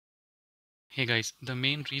Hey guys, the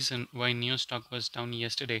main reason why NEO stock was down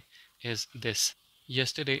yesterday is this.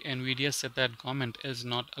 Yesterday, Nvidia said that government is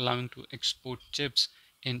not allowing to export chips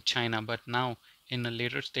in China, but now in a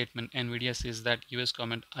later statement, Nvidia says that US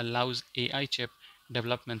government allows AI chip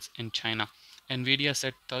developments in China. Nvidia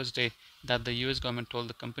said Thursday that the US government told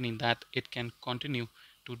the company that it can continue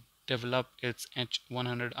to develop its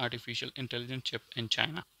H100 artificial intelligence chip in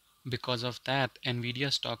China. Because of that,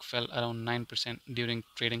 Nvidia stock fell around 9% during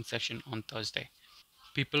trading session on Thursday.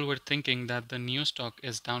 People were thinking that the new stock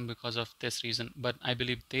is down because of this reason, but I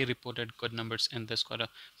believe they reported good numbers in this quarter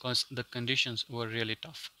because the conditions were really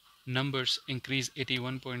tough. Numbers increased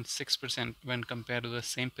 81.6% when compared to the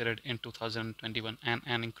same period in 2021 and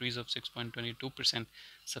an increase of 6.22%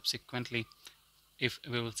 subsequently if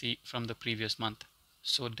we will see from the previous month.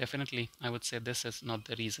 So definitely I would say this is not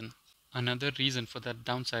the reason. Another reason for that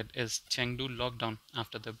downside is Chengdu lockdown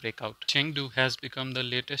after the breakout. Chengdu has become the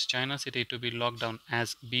latest China city to be locked down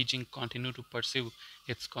as Beijing continues to pursue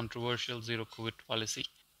its controversial zero COVID policy.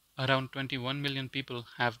 Around 21 million people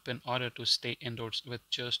have been ordered to stay indoors with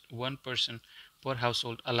just one person per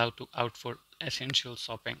household allowed to out for essential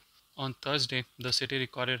shopping. On Thursday, the city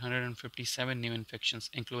recorded 157 new infections,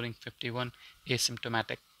 including 51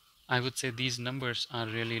 asymptomatic. I would say these numbers are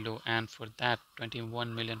really low, and for that,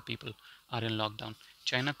 21 million people are in lockdown.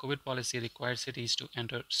 China COVID policy requires cities to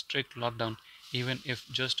enter strict lockdown even if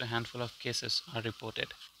just a handful of cases are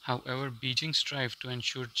reported. However, Beijing's strive to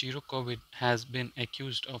ensure zero COVID has been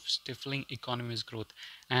accused of stifling economy's growth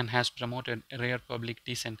and has promoted rare public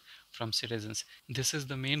dissent from citizens. This is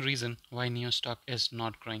the main reason why NEO stock is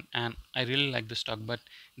not growing, and I really like the stock, but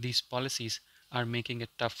these policies are making it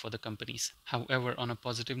tough for the companies. However, on a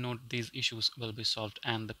positive note, these issues will be solved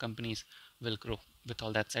and the companies will grow. With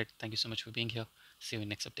all that said, thank you so much for being here. See you in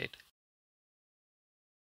next update.